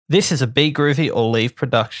This is a Be Groovy or Leave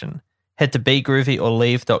production. Head to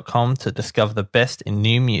begroovyorleave.com to discover the best in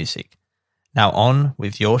new music. Now on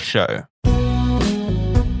with your show.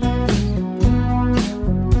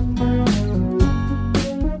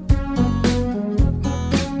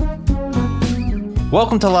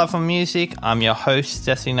 Welcome to Live on Music. I'm your host,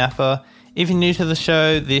 Jesse Napper. If you're new to the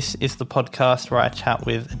show, this is the podcast where I chat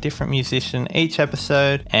with a different musician each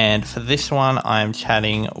episode. And for this one, I'm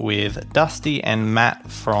chatting with Dusty and Matt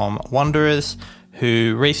from Wanderers,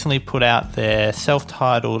 who recently put out their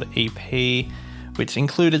self-titled EP, which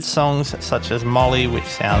included songs such as Molly, which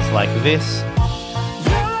sounds like this.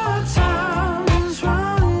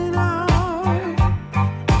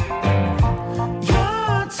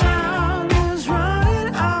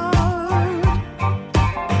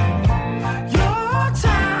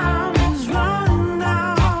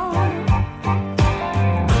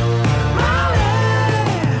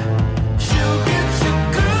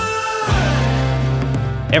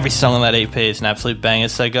 Every song on that EP is an absolute banger,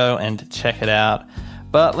 so go and check it out.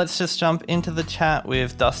 But let's just jump into the chat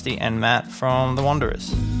with Dusty and Matt from The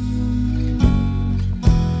Wanderers.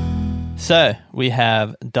 So, we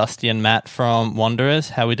have Dusty and Matt from Wanderers.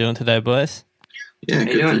 How are we doing today, boys? Yeah,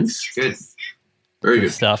 good. Thanks. Good. Very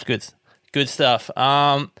good stuff. Good stuff.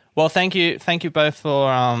 Well, thank you both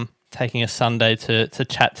for taking a Sunday to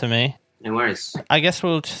chat to me. No worries. I guess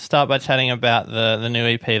we'll start by chatting about the new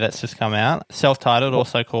EP that's just come out. Self-titled,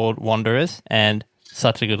 also called Wanderers, and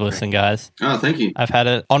such a good listen, guys. Oh, thank you. I've had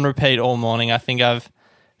it on repeat all morning. I think I've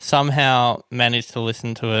somehow managed to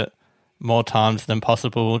listen to it more times than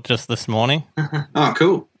possible just this morning. Oh,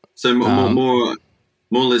 cool. So more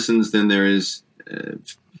listens than there is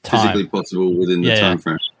physically possible within the time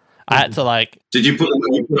frame. I had to Did you put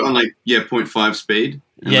it on 0.5 speed?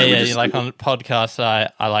 Yeah. Like on podcasts,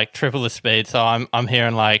 I like triple the speed, so I'm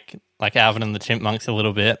hearing like Alvin and the Chipmunks a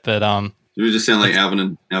little bit, but you would just sound like Alvin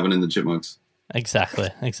and the Chipmunks.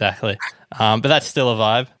 Exactly. But that's still a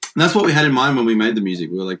vibe. And that's what we had in mind when we made the music.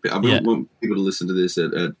 We were like, I want people to listen to this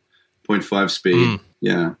at 0.5 speed.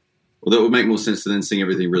 Yeah. Well, that would make more sense to then sing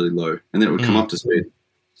everything really low, and then it would come up to speed.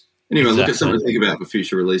 Anyway, Look at something to think about for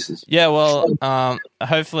future releases. Yeah, well,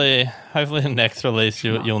 hopefully the next release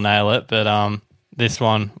you'll nail it, but this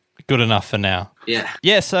one, good enough for now. Yeah.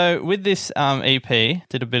 Yeah, so with this EP,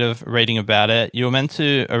 did a bit of reading about it. You were meant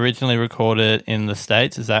to originally record it in the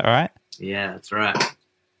States, is that right? Yeah, that's right.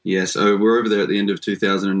 Yeah, so we're over there at the end of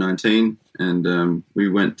 2019, and we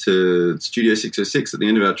went to Studio 606 at the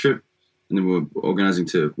end of our trip, and then we were organising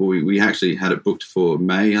we actually had it booked for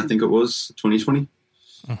May, I think it was, 2020.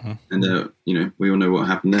 Mm-hmm. And, we all know what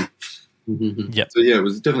happened there. Yep. So, yeah, it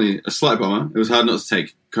was definitely a slight bummer. It was hard not to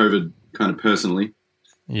take COVID kind of personally.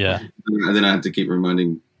 Yeah. And then I had to keep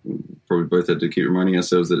reminding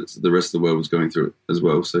ourselves that the rest of the world was going through it as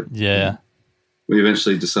well. So, yeah. We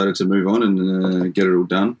eventually decided to move on and get it all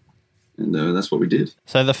done. And that's what we did.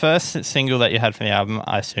 So, the first single that you had from the album,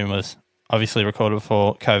 I assume, was obviously recorded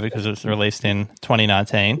before COVID because it was released in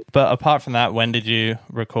 2019. But apart from that, when did you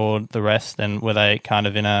record the rest, and were they kind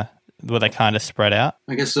of spread out?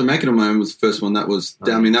 I guess so. Make It On My Own was the first one.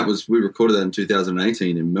 We recorded that in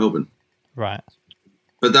 2018 in Melbourne. Right.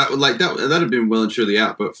 But that had been well and truly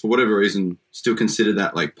out, but for whatever reason, still considered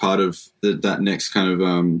that like part of that next kind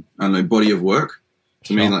of body of work.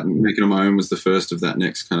 To me, like Make It On My Own was the first of that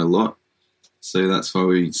next kind of lot. So that's why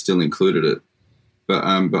we still included it. But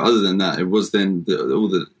other than that, it was then I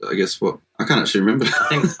can't actually remember.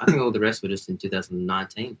 I think all the rest were just in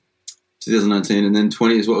 2019. 2019, and then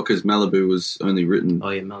 20 as well, because Malibu was only written.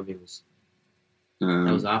 Oh yeah, Malibu was.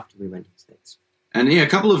 That was after we went to the States. And yeah, a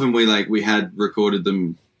couple of them we had recorded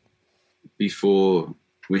them before.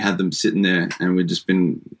 We had them sitting there, and we'd just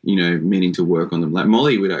been meaning to work on them. Like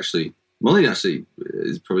Molly actually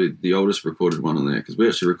is probably the oldest recorded one on there, because we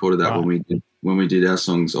actually recorded that when we did our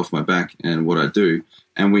songs Off My Back and What I Do,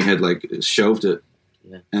 and we had shelved it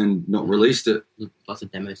and not released it. Lots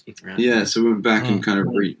of demos kicking around. Yeah, so we went back and kind of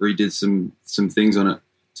redid some things on it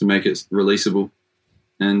to make it releasable.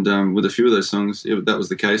 And with a few of those songs, that was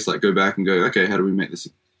the case. Like, go back and go, okay, how do we make this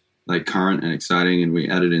like current and exciting? And we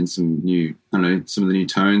added in some new, some of the new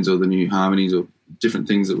tones or the new harmonies or different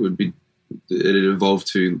things that it evolved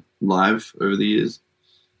to live over the years.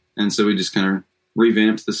 And so we just kind of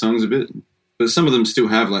revamped the songs a bit. But some of them still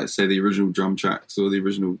have, like, say, the original drum tracks or the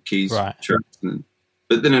original keys tracks.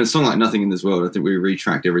 But then in a song like Nothing in This World, I think we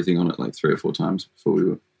retracked everything on it like 3 or 4 times before we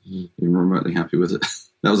were even remotely happy with it.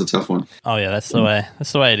 That was a tough one. Oh yeah, that's the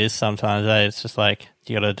way it is sometimes. It's just like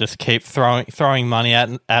you got to just keep throwing money at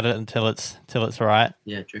it until it's right.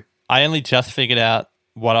 Yeah, true. I only just figured out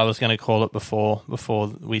what I was going to call it before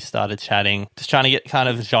we started chatting. Just trying to get kind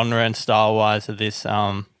of genre and style wise of this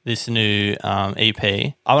this new EP.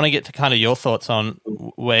 I want to get to kind of your thoughts on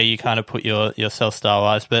where you kind of put yourself style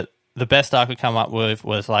wise, but the best I could come up with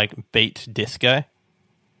was like beat disco.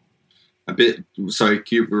 A bit. Sorry,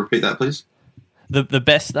 can you repeat that, please? The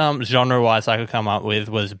best genre wise I could come up with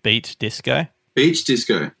was beat disco. Beach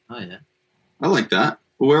disco. Oh yeah, I like that.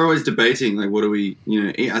 Well, we're always debating, like, what do we,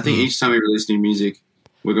 I think each time we release new music,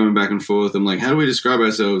 we're going back and forth. I'm like, how do we describe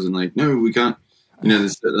ourselves? And like, no, we can't. I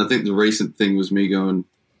think the recent thing was me going,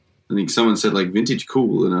 I think someone said like vintage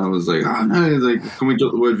cool. And I was like, oh no, like, can we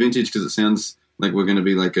drop the word vintage? Because it sounds like we're going to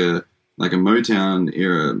be like a Motown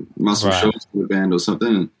era Muscle Shoals band or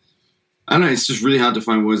something. And I don't know, it's just really hard to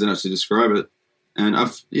find words that actually describe it. And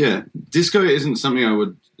disco isn't something I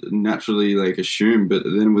would naturally like assume, but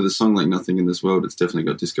then with a song like Nothing in This World, it's definitely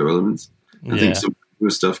got disco elements. I think some newer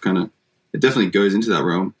stuff it definitely goes into that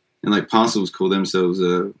realm. And like Parcels call themselves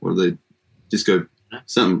what are they? Disco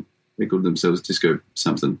something. They call themselves disco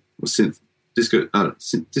something or synth disco.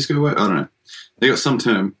 Disco. I don't know. They got some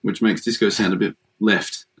term which makes disco sound a bit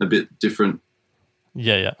left, a bit different.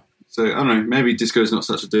 Yeah. So I don't know. Maybe disco is not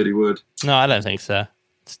such a dirty word. No, I don't think so.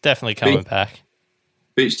 It's definitely coming back.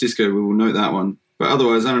 Beach disco, we will note that one. But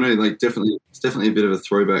otherwise, I don't know. Like, it's definitely a bit of a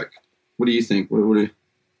throwback. What do you think? What do you?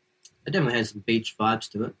 It definitely has some beach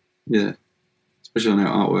vibes to it. Yeah, especially on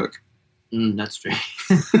our artwork. That's true.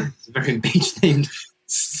 It's very beach themed.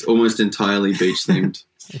 It's almost entirely beach themed.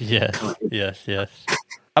 Yes.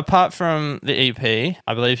 Apart from the EP,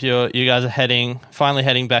 I believe you guys are finally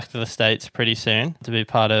heading back to the States pretty soon to be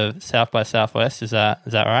part of South by Southwest. Is that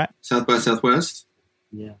right? South by Southwest?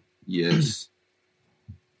 Yeah. Yes.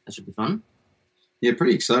 That should be fun. Yeah,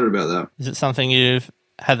 pretty excited about that. Is it something you've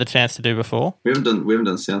had the chance to do before? We haven't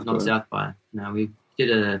done South by. Not South by. No, we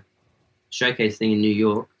did a showcase thing in New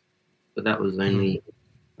York, but that was only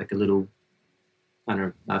like a little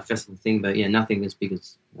kind of festival thing. But yeah, nothing as big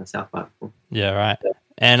as South by before. Yeah, right.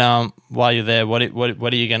 And while you're there, what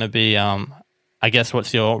are you going to be? I guess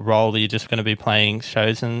what's your role? Are you just going to be playing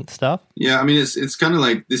shows and stuff? Yeah, I mean it's kind of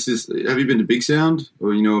like this is. Have you been to Big Sound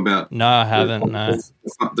or you know about? No, I haven't.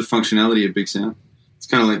 The functionality of Big Sound. It's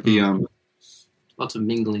kind of like the lots of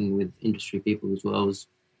mingling with industry people as well as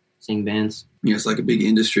seeing bands. Yeah, it's like a big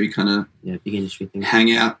industry kind of big industry thing.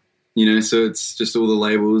 Hangout, so it's just all the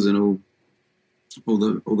labels and all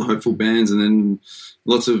the hopeful bands, and then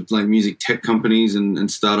lots of like music tech companies and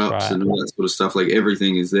startups and all that sort of stuff. Like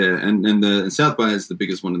everything is there, and the South by is the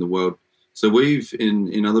biggest one in the world. So we've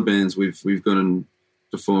in other bands we've gone and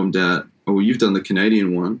performed at. Oh, well, you've done the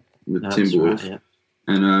Canadian one with Tim Wolf,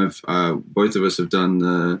 and I've both of us have done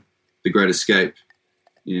the Great Escape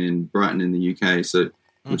in Brighton in the UK. So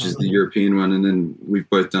which is the European one, and then we've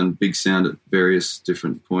both done Big Sound at various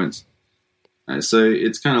different points. So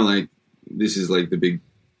it's kind of like. This is like the big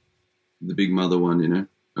mother one,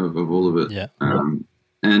 of all of it. Yeah.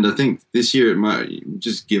 And I think this year it might,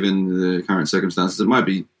 just given the current circumstances, it might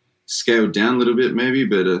be scaled down a little bit maybe,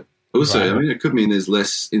 but also, I mean, it could mean there's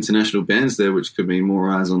less international bands there, which could mean more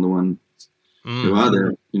eyes on the ones who are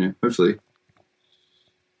there, hopefully.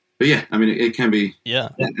 But yeah, I mean, it can be,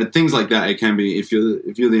 things like that. It can be, if you're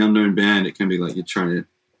the unknown band, it can be like you're trying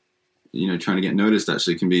to get noticed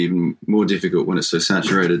actually can be even more difficult when it's so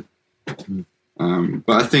saturated.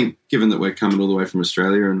 But I think given that we're coming all the way from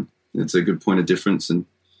Australia and it's a good point of difference and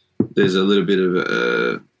there's a little bit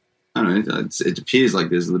of I don't know, it appears like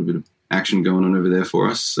there's a little bit of action going on over there for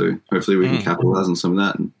us, so hopefully we can capitalize on some of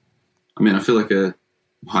that. And I mean, I feel like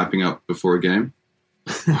hyping up before a game.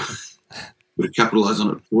 Would have capitalized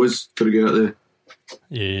on it, boys. Got to go out there.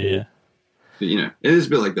 Yeah. But, it is a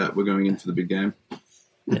bit like that. We're going in for the big game.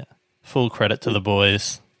 Yeah. Full credit to the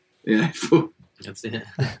boys. Yeah. That's it.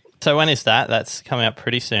 So when is that? That's coming up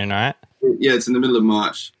pretty soon, right? Yeah, it's in the middle of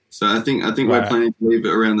March. So I think we're planning to leave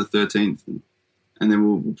it around the 13th, and then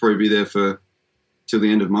we'll probably be there till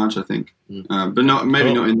the end of March, I think. But not in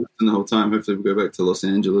the whole time. Hopefully we'll go back to Los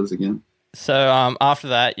Angeles again. So after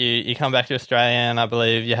that, you come back to Australia, and I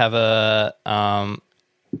believe you have a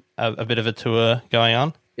bit of a tour going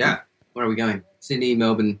on. Yeah. Where are we going? Sydney,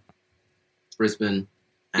 Melbourne, Brisbane.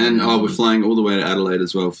 And we're flying all the way to Adelaide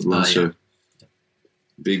as well for the last show.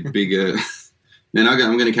 Big. Man, I'm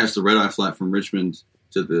going to catch the red-eye flight from Richmond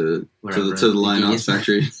to the Lion Arts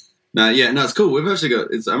Factory. It's cool. We've actually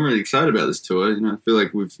I'm really excited about this tour. I feel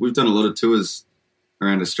like we've done a lot of tours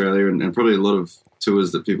around Australia and probably a lot of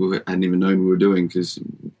tours that people hadn't even known we were doing because,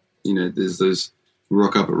 there's those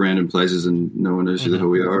rock up at random places and no one knows who the hell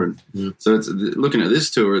we are. And so it's looking at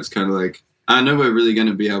this tour, it's kind of like, I know we're really going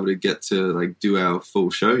to be able to get to like do our full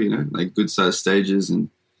show, you know, like good sized stages and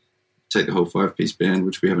take the whole 5-piece band,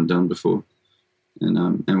 which we haven't done before.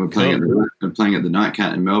 And we're playing at the Night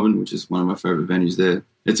Cat in Melbourne, which is one of my favorite venues there.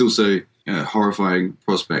 It's also a horrifying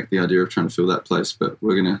prospect, the idea of trying to fill that place, but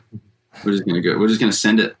we're just gonna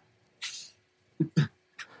send it.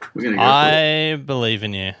 We're gonna go. I believe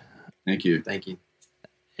in you. Thank you.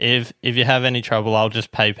 If you have any trouble, I'll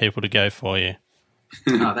just pay people to go for you.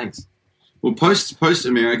 Oh, thanks. Well, post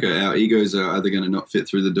America, our egos are either going to not fit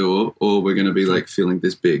through the door, or we're going to be like feeling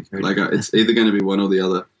this big. Like it's either going to be one or the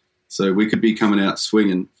other. So we could be coming out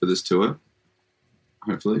swinging for this tour,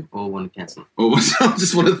 hopefully. Or want to cancel. Or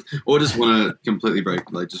just want to completely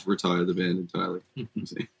break, like just retire the band entirely.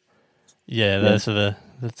 Yeah, those are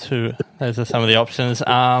the two. Those are some of the options.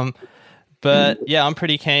 But yeah, I'm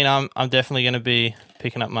pretty keen. I'm definitely going to be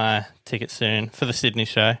picking up my ticket soon for the Sydney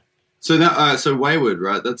show. So that so Wayward,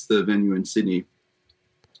 right? That's the venue in Sydney,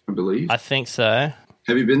 I believe. I think so.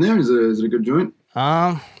 Have you been there? Is it a good joint?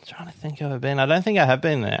 Trying to think if I've been. I don't think I have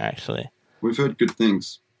been there actually. We've heard good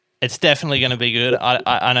things. It's definitely going to be good.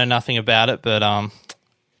 I know nothing about it, but I'm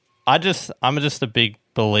just a big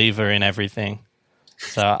believer in everything.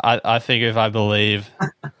 So I figure if I believe,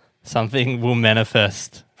 something will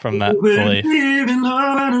manifest from that belief.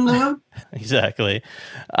 Exactly.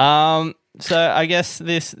 So I guess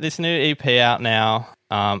this new EP out now.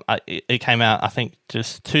 It came out I think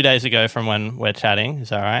just 2 days ago from when we're chatting. Is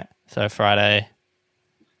that right? So Friday.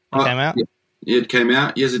 It came out. Yeah, it came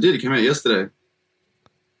out. Yes, it did. It came out yesterday.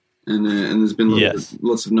 And there's been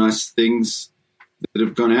lots of nice things that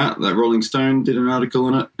have gone out. Like Rolling Stone did an article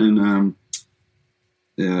on it, and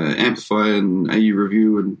Amplify and AU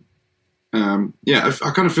Review, and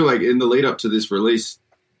I kind of feel like in the lead up to this release,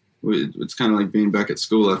 it's kind of like being back at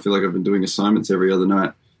school. I feel like I've been doing assignments every other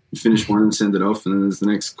night. You finish one and send it off, and then there's the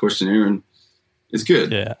next questionnaire, and it's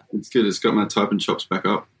good. Yeah, it's good. It's got my typing chops back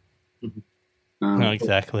up. No,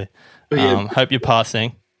 exactly. Yeah, hope you're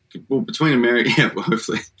passing. Well, between America, well,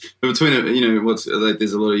 hopefully, but between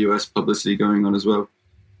there's a lot of US publicity going on as well,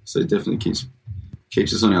 so it definitely keeps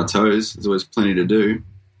us on our toes. There's always plenty to do.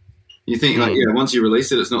 You think once you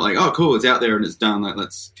release it, it's not like, oh cool, it's out there and it's done. Like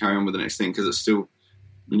let's carry on with the next thing, because it's still,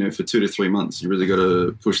 for 2 to 3 months, you really got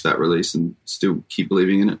to push that release and still keep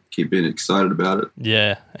believing in it, keep being excited about it.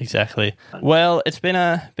 Yeah, exactly. Well, it's been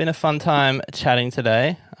a fun time chatting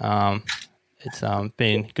today. It's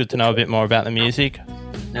been good to know a bit more about the music.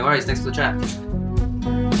 No worries. Thanks for the chat.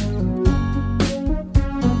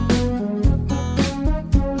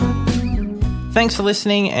 Thanks for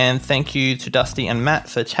listening, and thank you to Dusty and Matt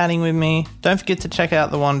for chatting with me. Don't forget to check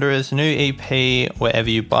out The Wanderers' new EP wherever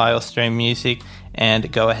you buy or stream music, and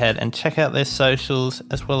go ahead and check out their socials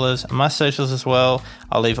as well as my socials as well.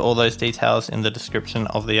 I'll leave all those details in the description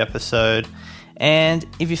of the episode. And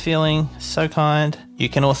if you're feeling so kind, you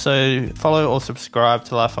can also follow or subscribe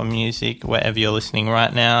to Life on Music wherever you're listening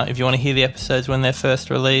right now if you want to hear the episodes when they're first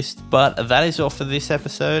released. But that is all for this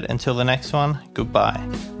episode. Until the next one, goodbye.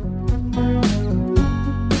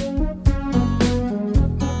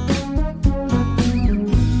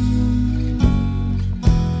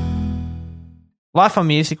 Life on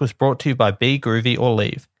Music was brought to you by Be Groovy or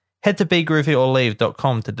Leave. Head to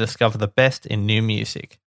begroovyorleave.com to discover the best in new music.